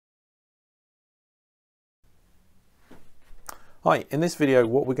Hi, in this video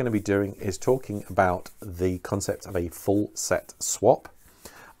what we're going to be doing is talking about the concept of a full set swap,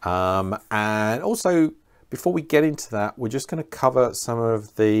 and also before we get into that we're just going to cover some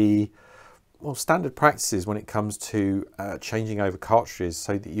of the standard practices when it comes to changing over cartridges,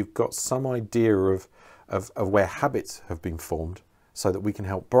 so that you've got some idea of where habits have been formed so that we can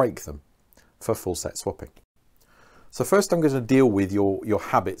help break them for full set swapping. So first I'm going to deal with your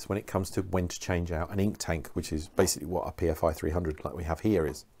habits when it comes to when to change out an ink tank, which is basically what a PFI 300 like we have here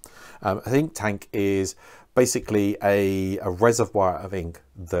is. An ink tank is basically a reservoir of ink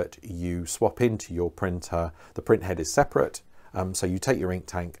that you swap into your printer. The print head is separate, so you take your ink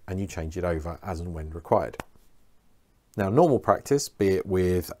tank and you change it over as and when required. Now, normal practice, be it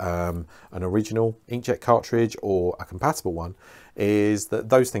with an original inkjet cartridge or a compatible one, is that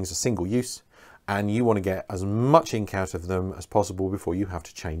those things are single use, and you want to get as much ink out of them as possible before you have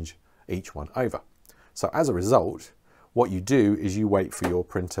to change each one over. So as a result, what you do is you wait for your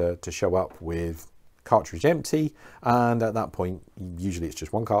printer to show up with cartridge empty, and at that point, usually it's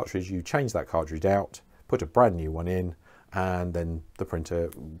just one cartridge, you change that cartridge out, put a brand new one in, and then the printer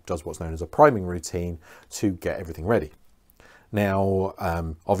does what's known as a priming routine to get everything ready. Now,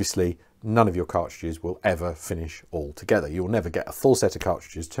 obviously, none of your cartridges will ever finish all together. You'll never get a full set of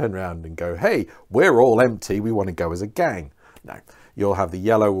cartridges, turn around and go, hey, we're all empty, we want to go as a gang. No, you'll have the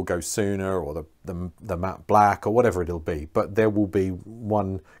yellow will go sooner, or the matte black, or whatever it'll be. But there will be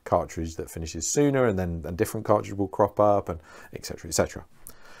one cartridge that finishes sooner, and then a different cartridge will crop up, and etc., etc.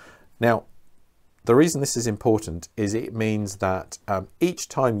 Now, the reason this is important is it means that each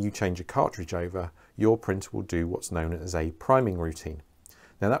time you change a cartridge over, your printer will do what's known as a priming routine.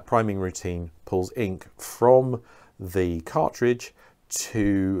 Now, that priming routine pulls ink from the cartridge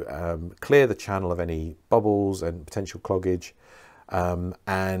to clear the channel of any bubbles and potential cloggage,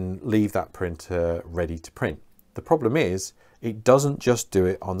 and leave that printer ready to print. The problem is, it doesn't just do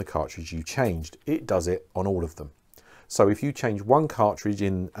it on the cartridge you changed, it does it on all of them. So if you change one cartridge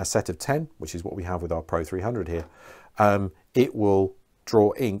in a set of 10, which is what we have with our Pro-300 here, it will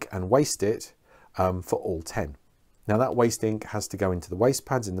draw ink and waste it for all 10. Now, that waste ink has to go into the waste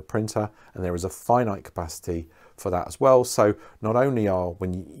pads in the printer, and there is a finite capacity for that as well. So not only are,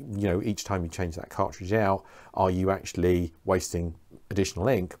 each time you change that cartridge out, are you actually wasting additional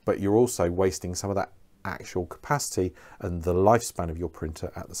ink, but you're also wasting some of that actual capacity and the lifespan of your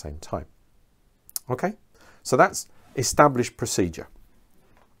printer at the same time. Okay, so that's established procedure.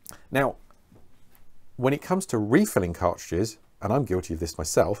 Now, when it comes to refilling cartridges, and I'm guilty of this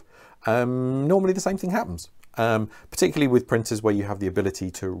myself, normally the same thing happens. Particularly with printers where you have the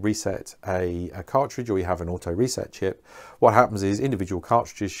ability to reset a cartridge, or you have an auto reset chip. What happens is individual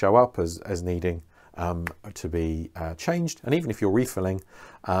cartridges show up as needing to be changed. And even if you're refilling,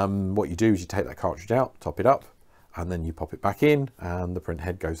 what you do is you take that cartridge out, top it up, and then you pop it back in, and the print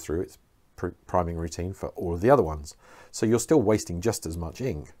head goes through its priming routine for all of the other ones. So you're still wasting just as much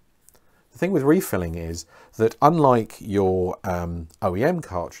ink. The thing with refilling is that, unlike your OEM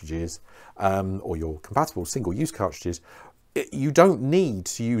cartridges or your compatible single-use cartridges, you don't need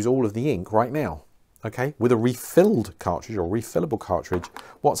to use all of the ink right now. Okay, with a refilled cartridge or refillable cartridge,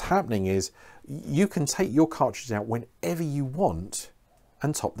 what's happening is you can take your cartridges out whenever you want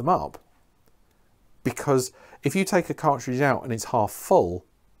and top them up. Because if you take a cartridge out and it's half full,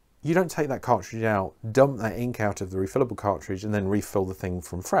 you don't take that cartridge out, dump that ink out of the refillable cartridge, and then refill the thing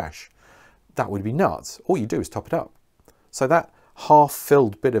from fresh. That would be nuts. All you do is top it up. So that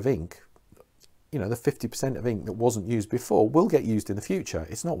half-filled bit of ink, the 50% of ink that wasn't used before, will get used in the future.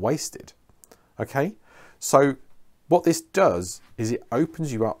 It's not wasted. Okay? So what this does is it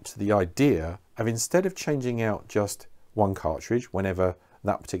opens you up to the idea of, instead of changing out just one cartridge whenever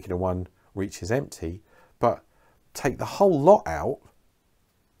that particular one reaches empty, but take the whole lot out,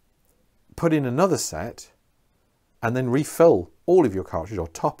 put in another set, and then refill all of your cartridges, or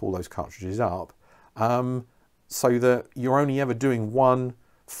top all those cartridges up, so that you're only ever doing one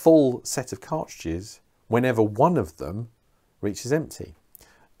full set of cartridges whenever one of them reaches empty.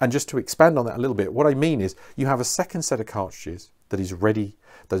 And just to expand on that a little bit, what I mean is you have a second set of cartridges that is ready,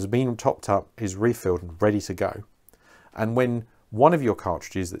 that has been topped up, is refilled and ready to go. And when one of your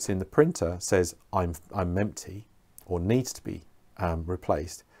cartridges that's in the printer says, I'm empty, or needs to be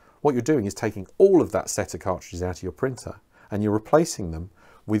replaced, what you're doing is taking all of that set of cartridges out of your printer, and you're replacing them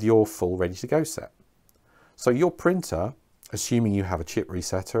with your full ready-to-go set. So your printer, assuming you have a chip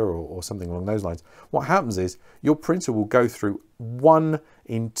resetter or something along those lines, what happens is your printer will go through one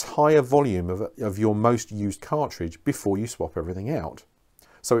entire volume of your most used cartridge before you swap everything out.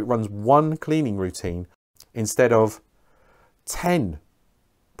 So it runs one cleaning routine instead of 10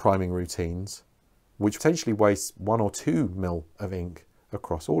 priming routines which potentially wastes 1 or 2 mil of ink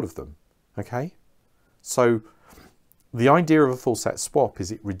across all of them. Okay, so the idea of a full set swap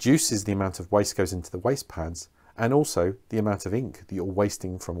is it reduces the amount of waste goes into the waste pads and also the amount of ink that you're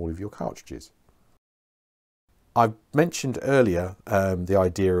wasting from all of your cartridges. I mentioned earlier the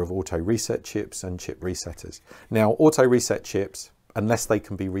idea of auto reset chips and chip resetters. Now, auto reset chips, unless they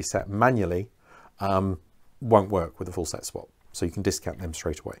can be reset manually, won't work with a full set swap, so you can discount them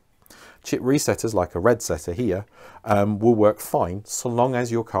straight away. Chip resetters, like a red setter here, will work fine so long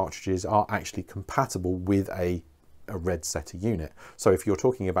as your cartridges are actually compatible with a red setter unit. So if you're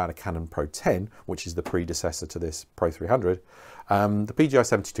talking about a Canon Pro-10, which is the predecessor to this Pro-300, the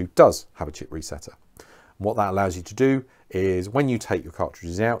PGI-72 does have a chip resetter. What that allows you to do is when you take your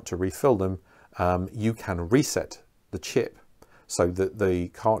cartridges out to refill them, you can reset the chip so that the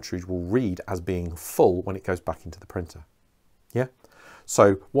cartridge will read as being full when it goes back into the printer. Yeah.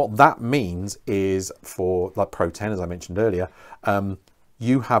 So what that means is for like Pro-10, as I mentioned earlier,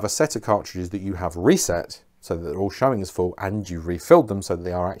 you have a set of cartridges that you have reset so that they're all showing as full, and you refilled them so that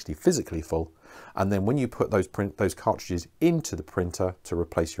they are actually physically full. And then when you put those cartridges into the printer to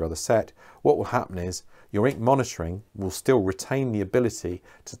replace your other set, what will happen is your ink monitoring will still retain the ability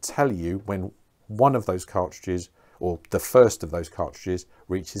to tell you when one of those cartridges, or the first of those cartridges,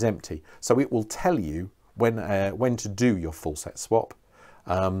 reaches empty. So it will tell you when to do your full set swap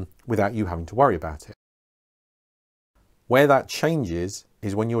without you having to worry about it. Where that changes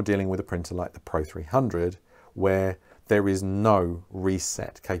is when you're dealing with a printer like the Pro-300, where there is no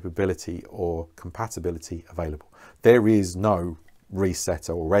reset capability or compatibility available. There is no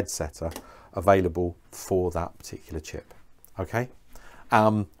resetter or red setter available for that particular chip. Okay,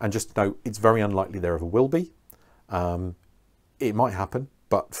 and just know it's very unlikely there ever will be. It might happen,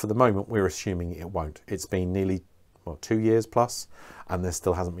 but for the moment we're assuming it won't. It's been nearly 2 years plus, and there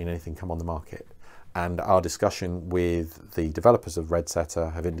still hasn't been anything come on the market. And our discussion with the developers of red setter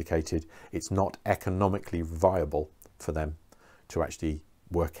have indicated it's not economically viable for them to actually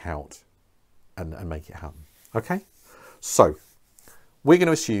work out and make it happen. Okay, so we're going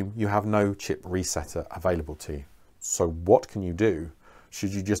to assume you have no chip resetter available to you. So what can you do?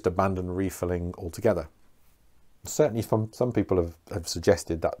 Should you just abandon refilling altogether? Certainly some people have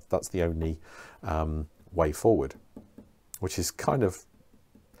suggested that that's the only way forward, which is kind of,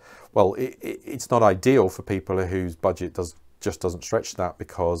 well, it's not ideal for people whose budget just doesn't stretch that,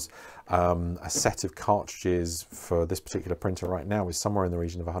 because a set of cartridges for this particular printer right now is somewhere in the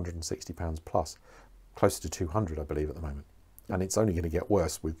region of £160 plus, closer to 200 I believe at the moment, and it's only going to get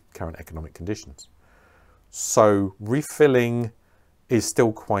worse with current economic conditions. So refilling is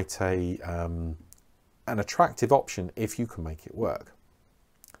still quite an attractive option if you can make it work,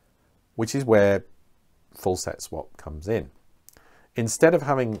 which is where full set swap comes in. Instead of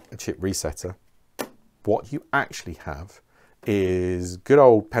having a chip resetter, what you actually have is good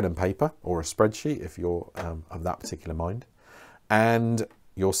old pen and paper, or a spreadsheet if you're of that particular mind, and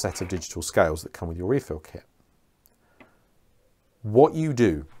your set of digital scales that come with your refill kit. What you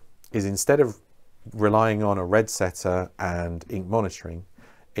do is, instead of relying on a red setter and ink monitoring,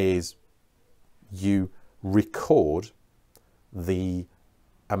 is you record the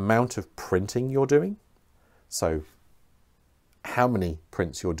amount of printing you're doing. So how many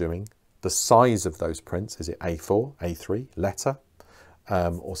prints you're doing, the size of those prints, is it A4, A3, letter,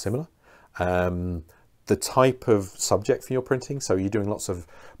 or similar, the type of subject for your printing. So you're doing lots of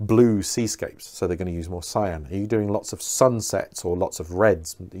blue seascapes, so they're going to use more cyan. Are you doing lots of sunsets or lots of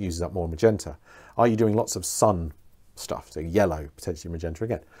reds that uses up more magenta? Are you doing lots of sun stuff, so yellow, potentially magenta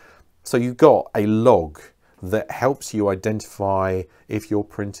again? So you've got a log that helps you identify if your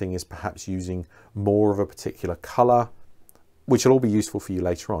printing is perhaps using more of a particular color, which will all be useful for you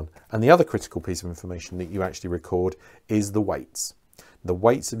later on. And the other critical piece of information that you actually record is the weights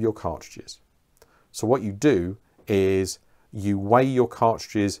of your cartridges. So what you do is you weigh your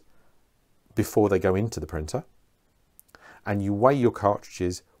cartridges before they go into the printer, and you weigh your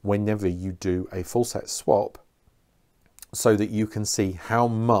cartridges whenever you do a full set swap, so that you can see how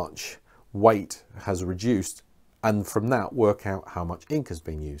much weight has reduced, and from that work out how much ink has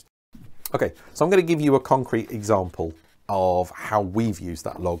been used. Okay, so I'm going to give you a concrete example of how we've used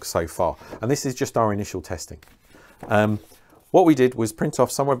that log so far, and this is just our initial testing. What we did was print off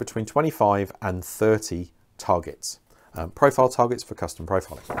somewhere between 25 and 30 targets, profile targets for custom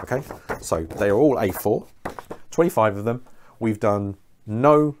profiling. Okay, so they are all A4, 25 of them. We've done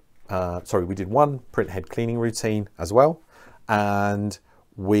we did one print head cleaning routine as well, and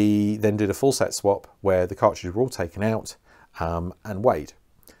we then did a full set swap where the cartridges were all taken out and weighed.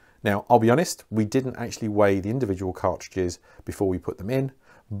 Now, I'll be honest, we didn't actually weigh the individual cartridges before we put them in,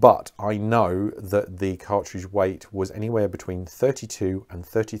 but I know that the cartridge weight was anywhere between 32 and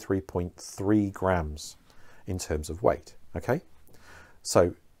 33.3 grams in terms of weight. Okay,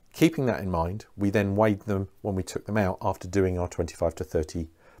 so keeping that in mind, we then weighed them when we took them out after doing our 25 to 30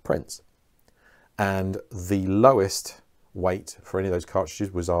 prints, and the lowest weight for any of those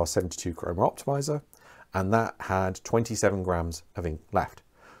cartridges was our 72 chroma optimizer, and that had 27 grams of ink left.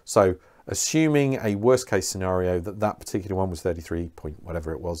 So assuming a worst case scenario that particular one was 33 point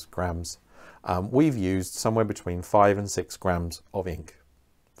whatever it was grams, we've used somewhere between 5 and 6 grams of ink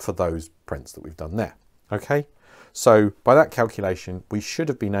for those prints that we've done there. Okay, so by that calculation we should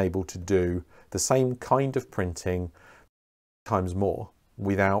have been able to do the same kind of printing times more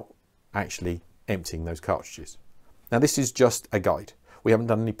without actually emptying those cartridges. Now this is just a guide. We haven't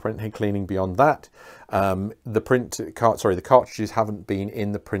done any print head cleaning beyond that. The cartridges haven't been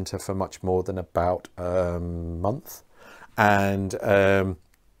in the printer for much more than about a month. And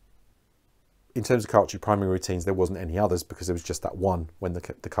in terms of cartridge priming routines, there wasn't any others because there was just that one when the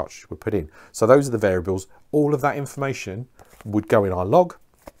cartridges were put in. So those are the variables. All of that information would go in our log,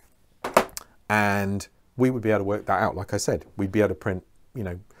 and we would be able to work that out. Like I said, we'd be able to print, you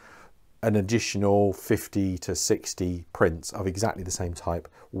know, an additional 50 to 60 prints of exactly the same type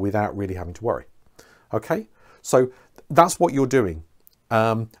without really having to worry. Okay, so that's what you're doing.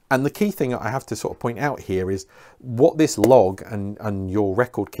 And the key thing I have to sort of point out here is what this log and your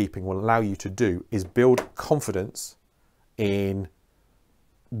record keeping will allow you to do is build confidence in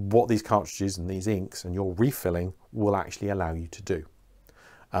what these cartridges and these inks and your refilling will actually allow you to do.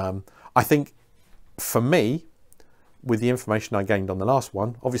 I think for me, with the information I gained on the last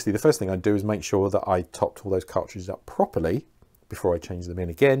one, obviously the first thing I'd do is make sure that I topped all those cartridges up properly before I changed them in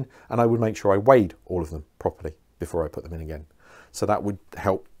again, and I would make sure I weighed all of them properly before I put them in again. So that would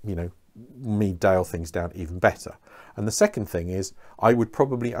help, you know, me dial things down even better. And the second thing is I would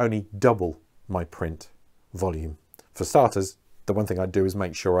probably only double my print volume. For starters, the one thing I'd do is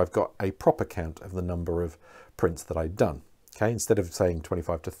make sure I've got a proper count of the number of prints that I've done. Okay, instead of saying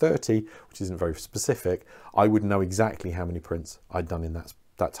 25 to 30, which isn't very specific, I would know exactly how many prints I'd done in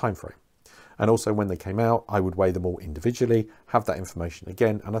that time frame. And also when they came out, I would weigh them all individually, have that information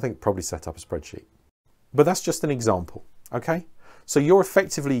again, and I think probably set up a spreadsheet. But that's just an example, okay? So you're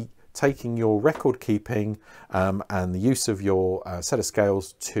effectively taking your record keeping and the use of your set of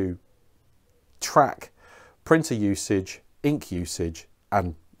scales to track printer usage, ink usage,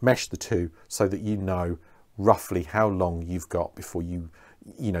 and mesh the two so that you know roughly how long you've got before you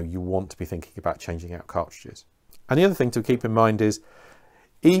want to be thinking about changing out cartridges. And the other thing to keep in mind is,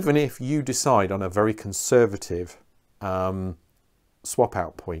 even if you decide on a very conservative swap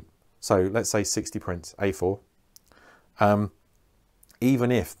out point, so let's say 60 prints A4,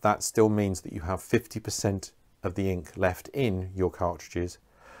 even if that still means that you have 50% of the ink left in your cartridges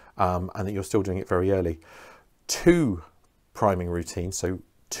and that you're still doing it very early, 2 priming routines, so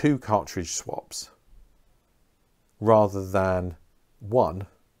 2 cartridge swaps rather than 1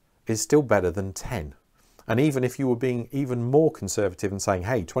 is still better than 10. And even if you were being even more conservative and saying,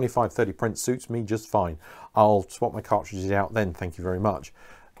 hey, 25, 30 prints suits me just fine, I'll swap my cartridges out then, thank you very much,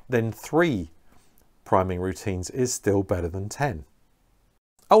 then 3 priming routines is still better than 10.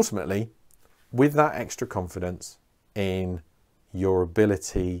 Ultimately, with that extra confidence in your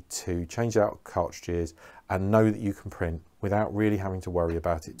ability to change out cartridges and know that you can print without really having to worry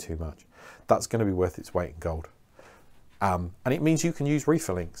about it too much, that's going to be worth its weight in gold. And it means you can use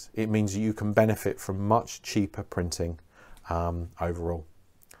refillings. It means you can benefit from much cheaper printing overall.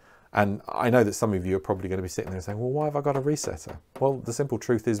 And I know that some of you are probably going to be sitting there saying, well, why have I got a resetter? Well, the simple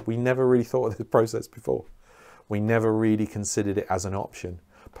truth is we never really thought of this process before. We never really considered it as an option.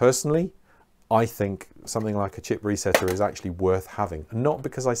 Personally, I think something like a chip resetter is actually worth having. And not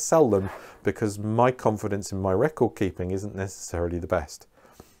because I sell them, because my confidence in my record keeping isn't necessarily the best.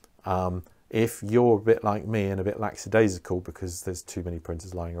 If you're a bit like me and a bit lackadaisical because there's too many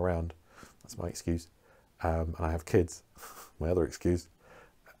printers lying around, that's my excuse, and I have kids, my other excuse.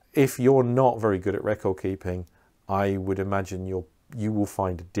 If you're not very good at record keeping, I would imagine you will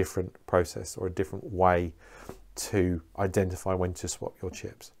find a different process or a different way to identify when to swap your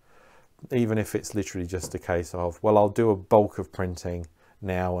chips. Even if it's literally just a case of, well, I'll do a bulk of printing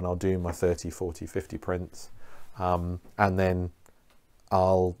now and I'll do my 30, 40, 50 prints, and then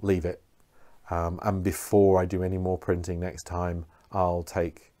I'll leave it. And before I do any more printing next time, I'll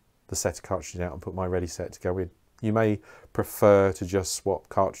take the set of cartridges out and put my ready set to go in. You may prefer to just swap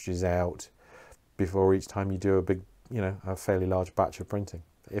cartridges out before each time you do a big, a fairly large batch of printing.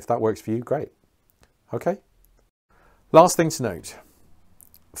 If that works for you, great. Okay. Last thing to note,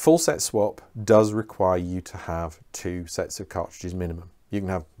 full set swap does require you to have 2 sets of cartridges minimum. You can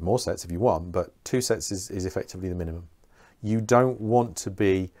have more sets if you want, but 2 sets is effectively the minimum. You don't want to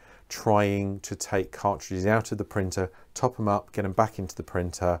be trying to take cartridges out of the printer, top them up, get them back into the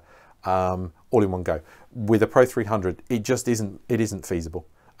printer, all in one go. With a Pro-300, it just isn't feasible.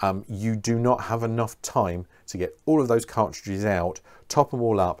 You do not have enough time to get all of those cartridges out, top them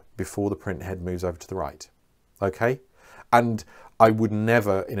all up before the print head moves over to the right. Okay? And I would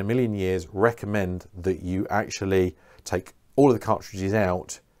never in a million years recommend that you actually take all of the cartridges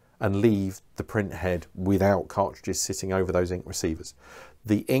out and leave the print head without cartridges sitting over those ink receivers.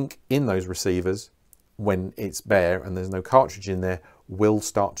 The ink in those receivers, when it's bare and there's no cartridge in there, will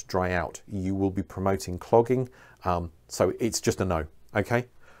start to dry out. You will be promoting clogging, so it's just a no, okay?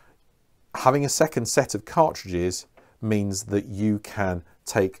 Having a second set of cartridges means that you can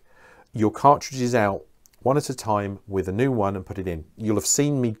take your cartridges out one at a time with a new one and put it in. You'll have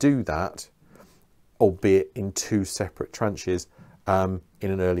seen me do that, albeit in 2 separate tranches in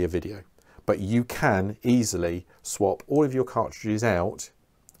an earlier video. But you can easily swap all of your cartridges out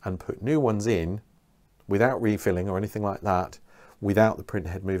and put new ones in without refilling or anything like that, without the print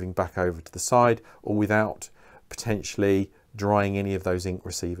head moving back over to the side, or without potentially drying any of those ink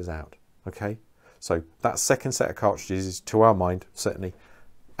receivers out. Okay, so that second set of cartridges is, to our mind, certainly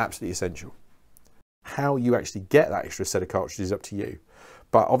absolutely essential. How you actually get that extra set of cartridges is up to you.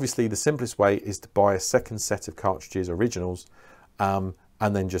 But obviously the simplest way is to buy a second set of cartridges, originals, and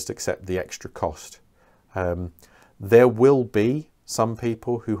then just accept the extra cost. There will be some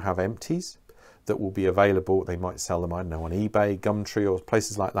people who have empties that will be available. They might sell them, I don't know, on eBay, Gumtree, or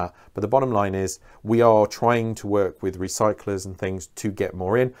places like that. But the bottom line is we are trying to work with recyclers and things to get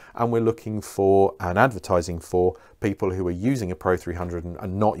more in, and we're looking for and advertising for people who are using a Pro-300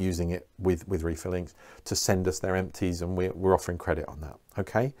 and not using it with refillings to send us their empties, and we're offering credit on that.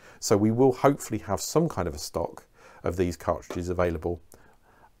 Okay, so we will hopefully have some kind of a stock of these cartridges available.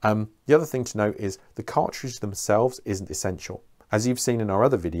 The other thing to note is the cartridge themselves isn't essential. As you've seen in our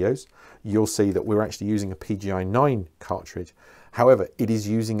other videos, you'll see that we're actually using a PGI 9 cartridge. However, it is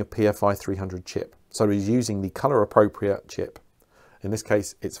using a PFI 300 chip. So it is using the color appropriate chip. In this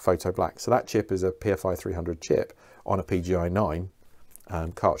case, it's photo black. So that chip is a PFI 300 chip on a PGI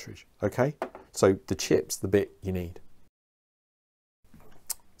 9 cartridge. Okay, so the chip's the bit you need.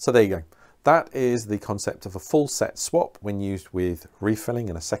 So there you go. That is the concept of a full set swap when used with refilling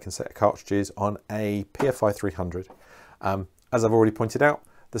and a second set of cartridges on a PFI 300. As I've already pointed out,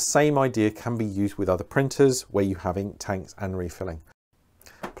 the same idea can be used with other printers where you have ink tanks and refilling.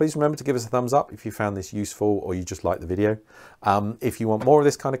 Please remember to give us a thumbs up if you found this useful or you just like the video. If you want more of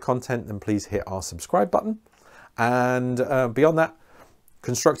this kind of content, then please hit our subscribe button. And beyond that,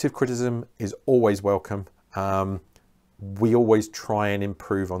 constructive criticism is always welcome. We always try and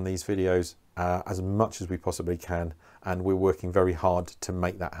improve on these videos as much as we possibly can, and we're working very hard to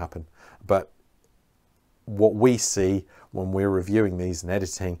make that happen. But what we see when we're reviewing these and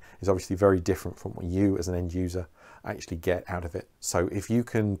editing is obviously very different from what you as an end user actually get out of it. So if you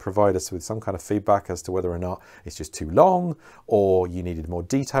can provide us with some kind of feedback as to whether or not it's just too long, or you needed more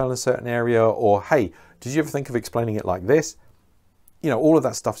detail in a certain area, or hey, did you ever think of explaining it like this? You know, all of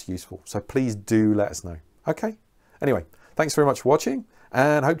that stuff's useful. So please do let us know. Okay. Anyway, thanks very much for watching,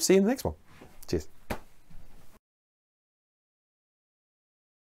 and hope to see you in the next one. Cheers.